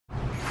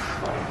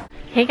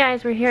Hey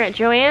guys, we're here at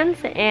Joann's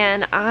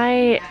and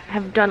I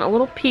have done a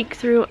little peek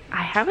through.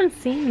 I haven't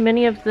seen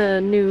many of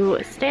the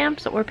new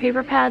stamps or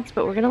paper pads,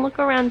 but we're gonna look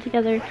around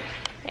together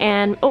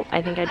and oh,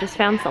 I think I just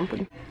found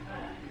something.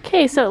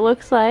 Okay, so it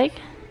looks like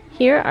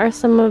here are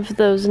some of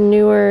those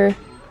newer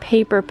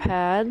paper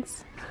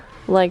pads,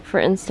 like for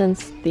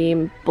instance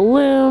the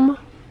Bloom,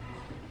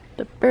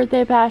 the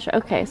Birthday Bash.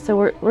 Okay, so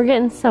we're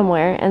getting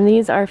somewhere, and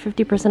these are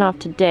 50% off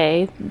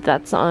today.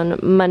 That's on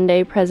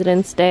Monday,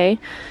 President's Day.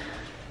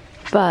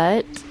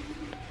 But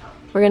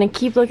we're gonna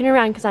keep looking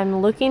around because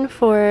I'm looking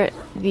for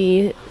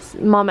the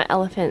Mama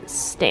Elephant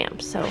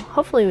stamps. So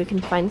hopefully we can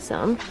find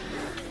some.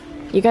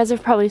 You guys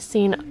have probably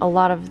seen a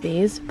lot of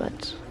these,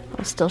 but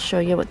I'll still show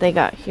you what they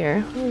got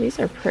here. Oh,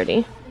 these are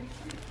pretty.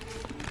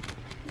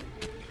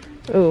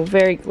 Ooh,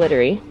 very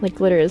glittery. Like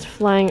glitter is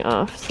flying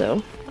off,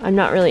 so I'm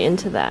not really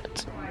into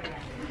that.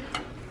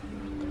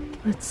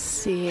 Let's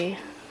see.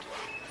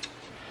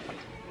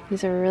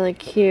 These are really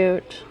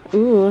cute.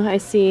 Ooh, I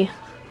see.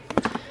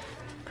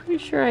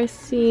 Pretty sure I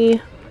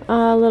see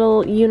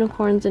little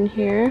unicorns in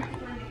here.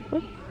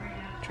 Whoop.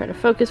 Try to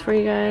focus for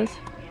you guys.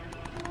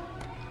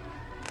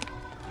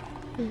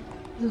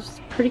 This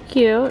is pretty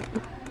cute.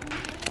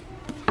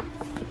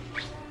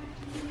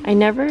 I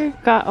never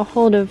got a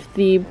hold of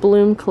the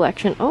Bloom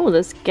collection. Oh,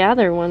 this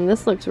Gather one.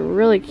 This looks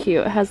really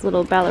cute. It has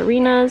little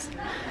ballerinas.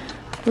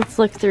 Let's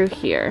look through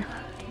here.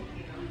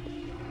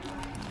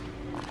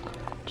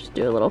 Just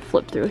do a little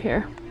flip through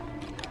here.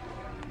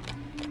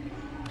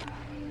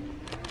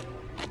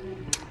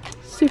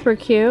 Super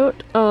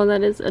cute. Oh,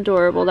 that is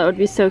adorable. That would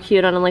be so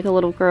cute on like a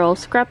little girl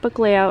scrapbook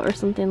layout or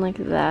something like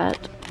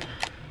that.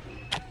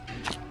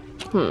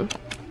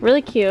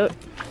 Really cute.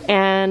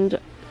 And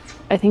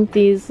I think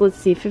these, let's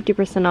see,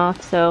 50%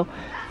 off, so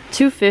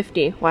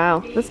 $2.50. Wow,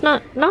 that's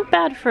not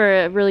bad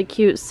for a really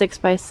cute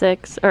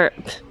 6x6, or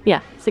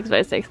yeah,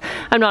 6x6.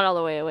 I'm not all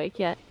the way awake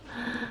yet.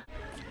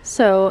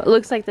 So it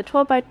looks like the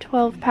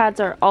 12x12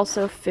 pads are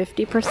also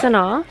 50%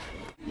 off.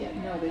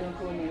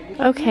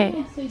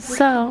 Okay,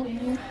 so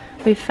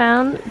we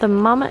found the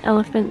Mama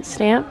Elephant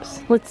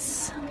stamps.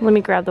 Let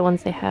me grab the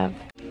ones they have.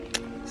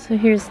 So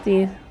here's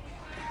the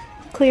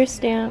clear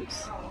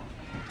stamps.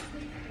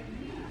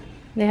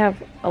 They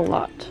have a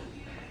lot.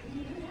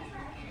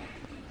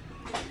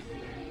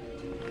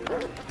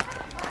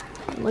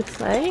 Looks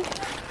like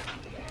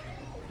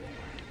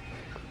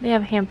they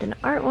have Hampton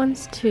Art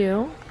ones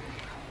too.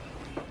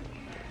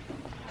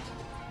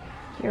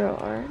 Hero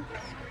Art.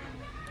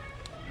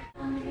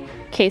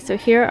 Okay, so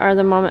here are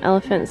the Mama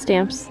Elephant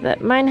stamps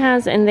that mine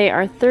has, and they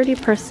are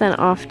 30%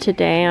 off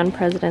today on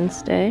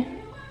President's Day.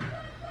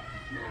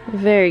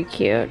 Very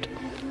cute.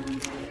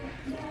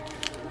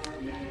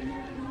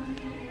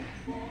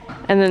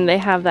 And then they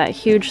have that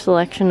huge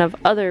selection of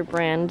other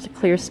brand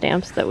clear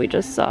stamps that we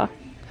just saw.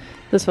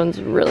 This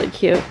one's really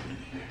cute.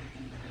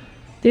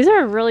 These are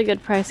a really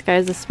good price,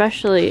 guys,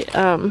 especially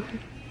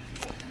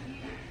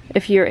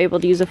if you're able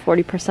to use a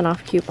 40%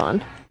 off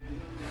coupon.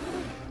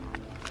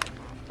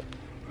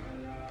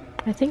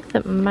 I think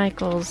that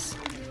Michael's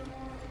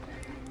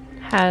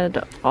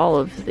had all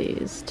of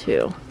these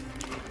too.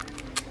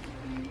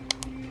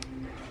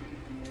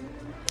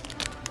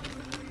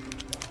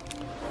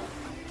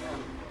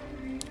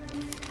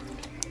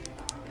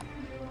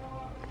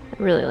 I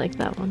really like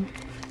that one.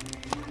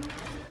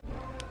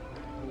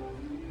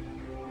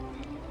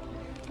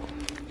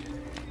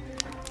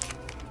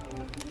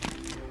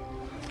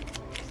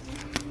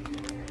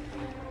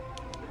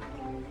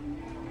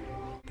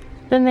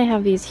 Then they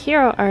have these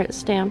Hero Art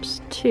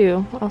stamps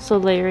too, also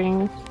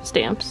layering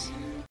stamps.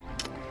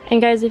 And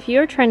guys, if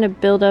you're trying to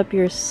build up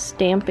your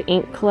stamp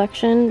ink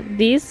collection,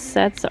 these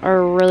sets are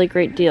a really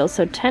great deal.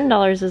 So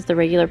 $10 is the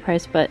regular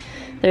price, but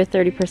they're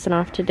 30%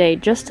 off today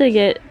just to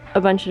get a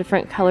bunch of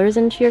different colors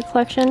into your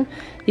collection.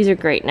 These are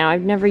great. Now,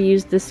 I've never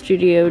used the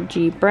Studio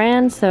G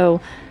brand, so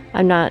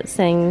I'm not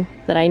saying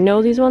that I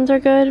know these ones are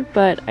good,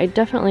 but I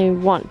definitely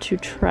want to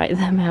try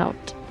them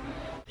out.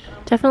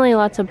 Definitely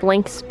lots of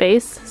blank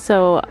space,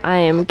 so I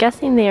am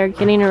guessing they are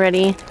getting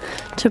ready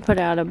to put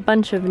out a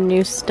bunch of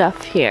new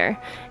stuff here.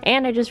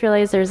 And I just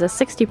realized there's a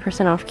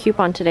 60% off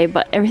coupon today,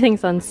 but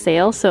everything's on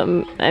sale,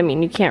 so I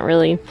mean, you can't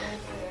really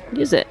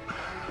use it.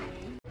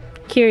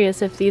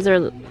 Curious if these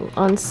are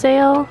on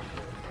sale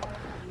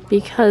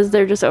because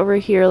they're just over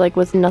here like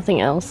with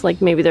nothing else,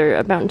 like maybe they're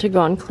about to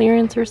go on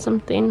clearance or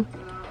something.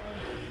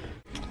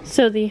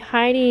 So the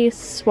Heidi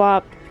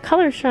Swap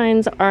color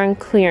shines are on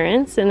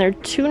clearance and they're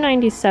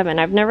 $2.97.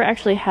 I've never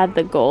actually had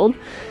the gold,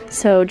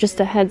 so just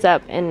a heads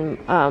up. And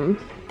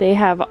they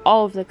have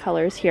all of the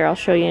colors here. I'll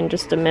show you in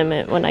just a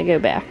minute when I go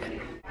back.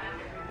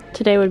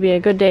 Today would be a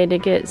good day to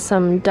get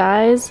some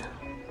dies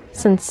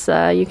since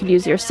you could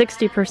use your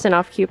 60%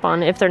 off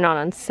coupon if they're not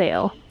on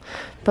sale.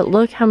 But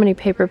look how many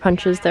paper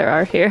punches there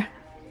are here.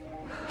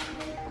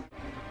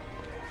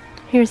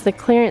 Here's the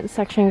clearance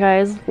section,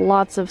 guys.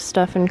 Lots of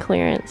stuff in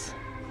clearance.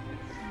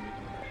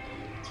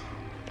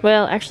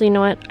 Well, actually, you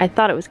know what? I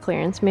thought it was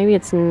clearance. Maybe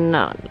it's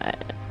not,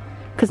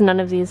 because none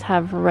of these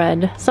have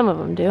red. Some of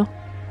them do.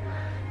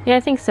 Yeah, I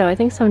think so. I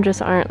think some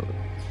just aren't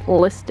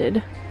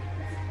listed.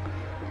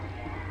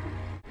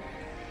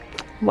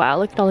 Wow,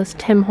 look at all this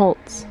Tim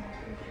Holtz.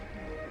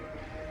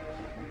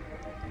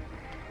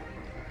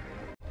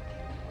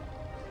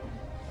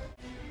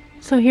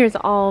 So here's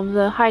all of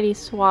the Heidi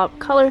Swapp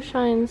color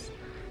shines.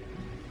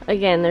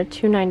 Again, they're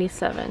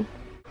 $2.97.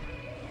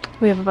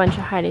 We have a bunch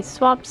of Heidi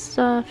Swapp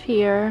stuff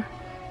here.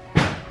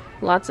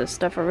 Lots of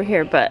stuff over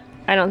here, but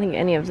I don't think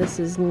any of this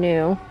is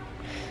new.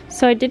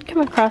 So I did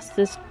come across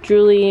this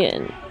Julie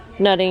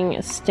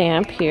Nutting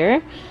stamp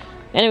here,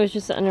 and it was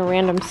just in a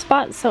random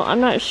spot, so I'm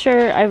not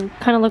sure. I've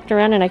kind of looked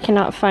around and I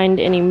cannot find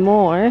any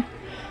more,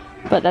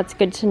 but that's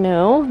good to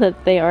know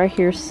that they are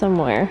here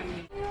somewhere.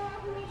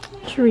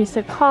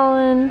 Teresa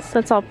Collins,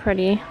 that's all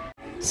pretty.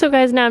 So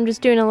guys, now I'm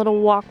just doing a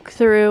little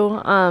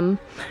walkthrough.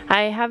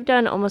 I have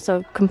done almost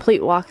a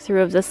complete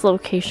walkthrough of this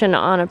location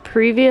on a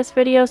previous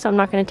video, so I'm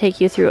not going to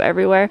take you through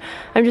everywhere.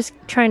 I'm just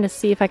trying to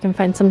see if I can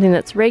find something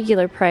that's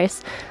regular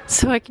price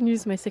so I can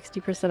use my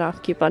 60%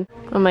 off coupon.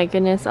 Oh my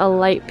goodness, a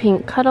light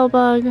pink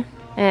Cuttlebug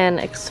and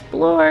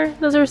Explore.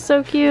 Those are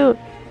so cute.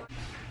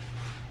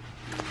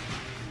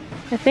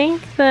 I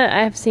think that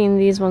I've seen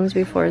these ones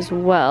before as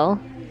well.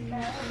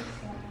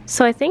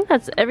 So I think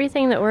that's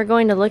everything that we're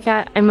going to look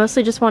at. I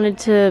mostly just wanted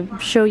to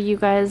show you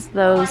guys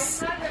those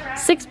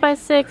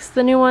 6x6,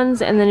 the new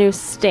ones, and the new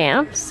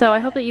stamps. So I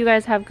hope that you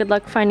guys have good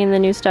luck finding the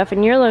new stuff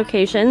in your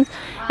locations.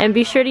 And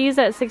be sure to use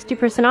that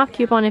 60% off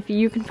coupon if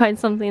you can find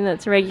something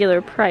that's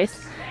regular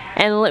price.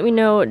 And let me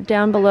know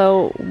down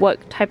below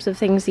what types of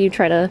things you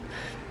try to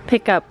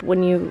pick up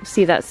when you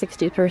see that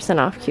 60%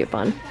 off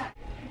coupon.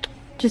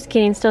 Just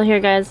kidding, still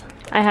here guys.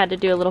 I had to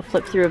do a little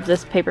flip through of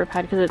this paper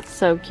pad because it's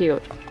so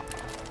cute.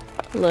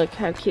 Look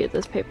how cute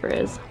this paper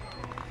is.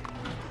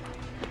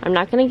 I'm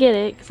not gonna get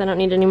it because I don't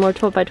need any more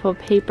 12x12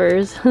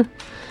 papers,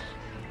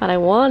 but I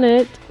want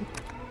it.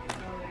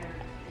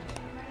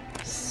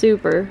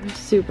 Super,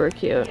 super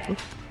cute.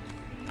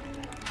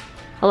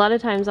 A lot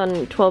of times on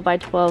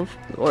 12x12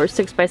 or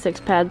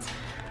 6x6 pads,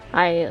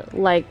 I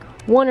like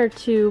one or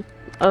two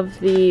of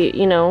the,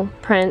 you know,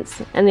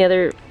 prints, and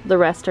the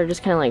rest are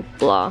just kind of like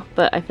blah.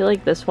 But I feel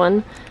like this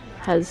one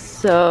has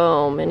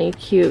so many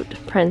cute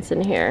prints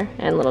in here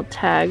and little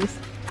tags.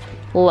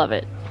 Love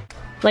it.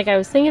 Like, I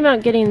was thinking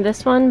about getting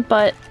this one,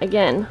 but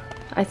again,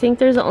 I think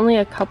there's only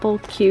a couple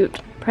cute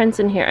prints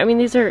in here. I mean,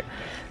 these are,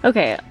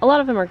 okay, a lot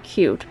of them are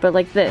cute, but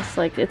like this,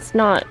 like, it's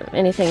not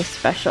anything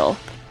special.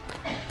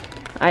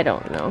 I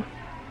don't know.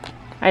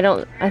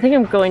 I think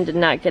I'm going to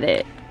not get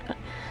it.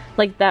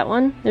 Like that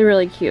one, they're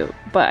really cute,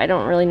 but I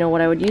don't really know what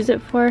I would use it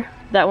for.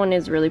 That one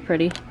is really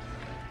pretty.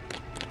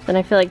 Then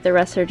I feel like the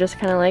rest are just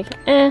kind of like,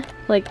 eh,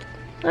 like,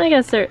 I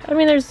guess they're, I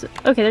mean, there's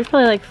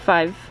probably like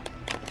 5.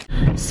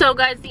 So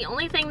guys, the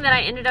only thing that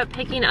I ended up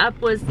picking up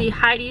was the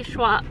Heidi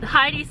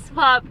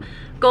Swapp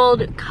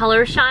Gold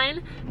Color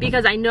Shine,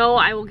 because I know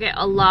I will get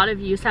a lot of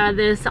use out of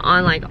this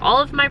on like all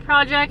of my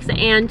projects,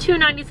 and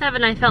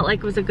 $2.97 I felt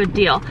like was a good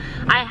deal.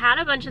 I had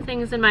a bunch of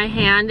things in my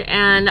hand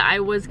and I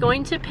was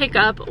going to pick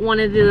up one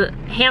of the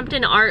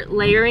Hampton Art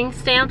layering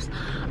stamps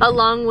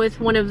along with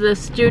one of the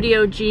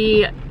Studio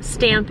G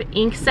stamp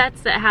ink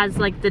sets that has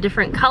like the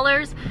different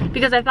colors,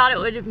 because I thought it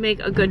would make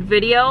a good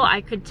video.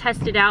 I could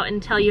test it out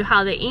and tell you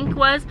how the ink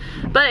was,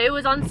 but it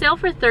was on sale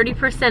for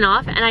 30%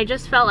 off, and I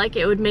just felt like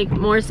it would make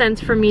more sense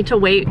for me to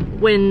wait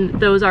when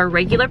those are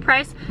regular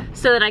price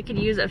so that I could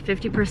use a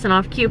 50%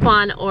 off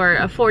coupon or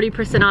a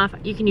 40% off.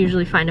 You can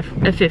usually find a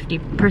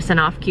 50%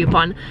 off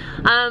coupon.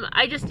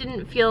 I just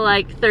didn't feel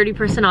like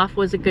 30% off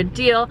was a good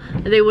deal.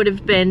 They would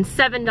have been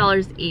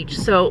 $7 each,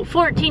 so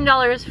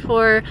 $14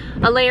 for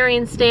a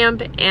layering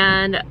stamp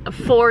and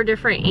 4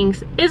 different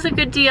inks is a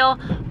good deal,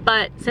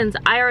 but since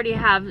I already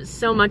have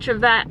so much of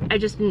that, I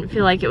just didn't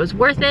feel like it was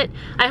worth it.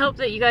 I hope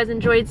that you guys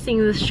enjoyed seeing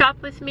this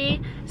shop with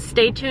me.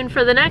 Stay tuned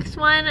for the next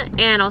one,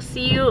 and I'll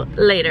see you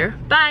later.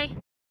 Bye!